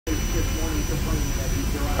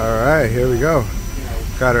Alright, here we go.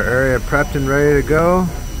 Got our area prepped and ready to go.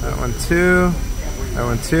 That one too. That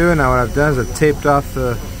one too. Now what I've done is I've taped off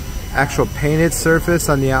the actual painted surface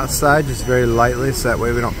on the outside just very lightly, so that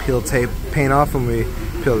way we don't peel paint off when we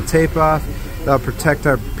peel the tape off. That'll protect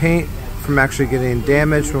our paint from actually getting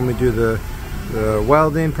damaged when we do the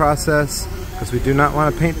welding process, because we do not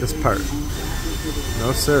want to paint this part.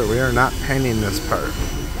 No sir, we are not painting this part.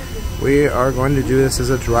 We are going to do this as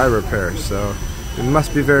a dry repair, so we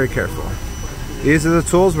must be very careful. These are the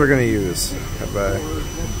tools we're going to use. I have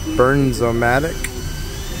a Burns-O-Matic.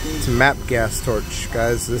 It's a map gas torch.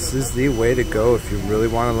 Guys, this is the way to go if you really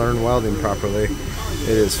want to learn welding properly. It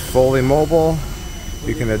is fully mobile.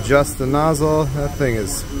 You can adjust the nozzle. That thing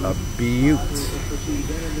is a beaut.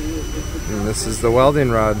 And this is the welding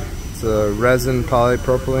rod. It's a resin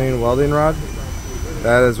polypropylene welding rod.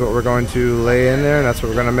 That is what we're going to lay in there, and that's what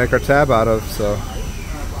we're going to make our tab out of. So,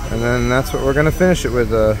 and then that's what we're going to finish it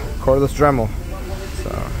with, a cordless Dremel. So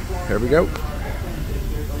here we go.